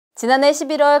지난해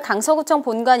 11월 강서구청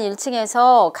본관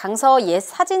 1층에서 강서 옛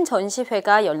사진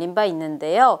전시회가 열린 바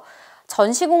있는데요.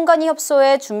 전시공간이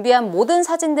협소해 준비한 모든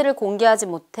사진들을 공개하지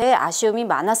못해 아쉬움이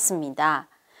많았습니다.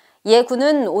 이에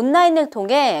군은 온라인을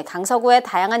통해 강서구의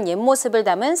다양한 옛 모습을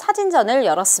담은 사진전을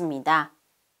열었습니다.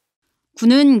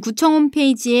 군은 구청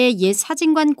홈페이지에 옛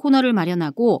사진관 코너를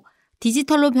마련하고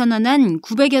디지털로 변환한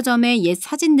 900여 점의 옛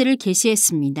사진들을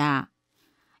게시했습니다.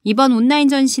 이번 온라인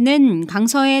전시는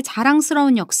강서의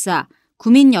자랑스러운 역사,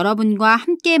 구민 여러분과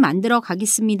함께 만들어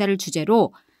가겠습니다를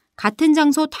주제로 같은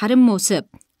장소 다른 모습,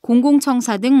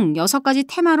 공공청사 등 6가지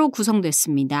테마로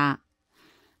구성됐습니다.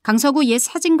 강서구 옛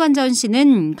사진관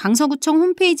전시는 강서구청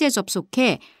홈페이지에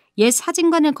접속해 옛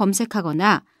사진관을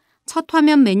검색하거나 첫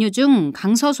화면 메뉴 중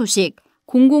강서소식,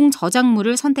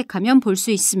 공공저작물을 선택하면 볼 수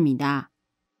있습니다.